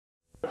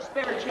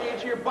spare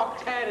change here,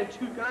 $1.10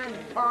 and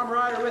 $2.90. Tom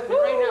Ryder with me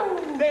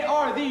right now. They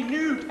are the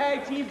new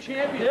tag team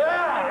champions.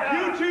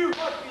 You two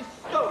must be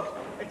stoked,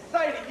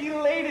 excited,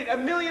 elated. A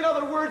million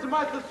other words of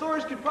my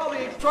thesaurus could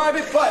probably describe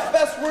it, but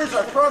best words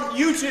are from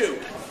you two.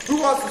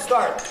 Who wants to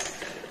start?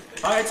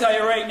 I gotta tell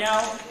you right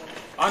now,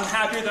 I'm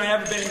happier than I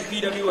ever been in the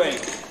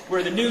PWA.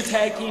 We're the new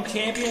tag team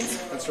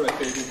champions. That's right,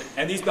 baby.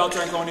 And these belts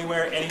aren't going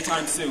anywhere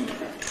anytime soon.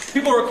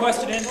 People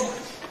requested in.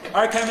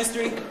 Our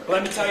chemistry,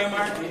 let me tell you,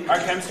 Mark, our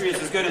chemistry is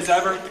as good as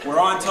ever. We're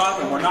on top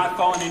and we're not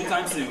falling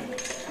anytime soon.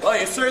 Well,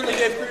 you certainly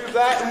did prove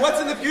that. And what's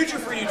in the future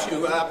for you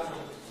two?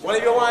 What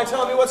do you want to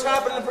tell me what's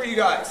happening for you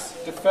guys?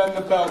 Defend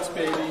the belts,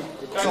 baby.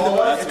 It's all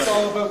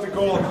about the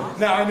goal.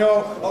 Now, I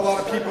know a lot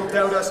of people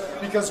doubt us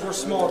because we're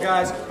small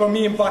guys, but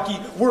me and Bucky,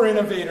 we're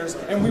innovators,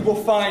 and we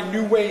will find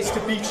new ways to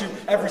beat you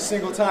every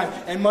single time.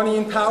 And Money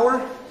and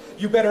Power,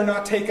 you better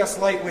not take us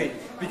lightly,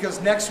 because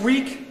next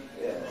week,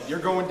 you're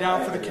going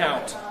down for the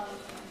count.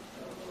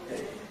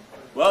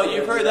 Well,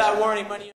 you've heard that warning, Money.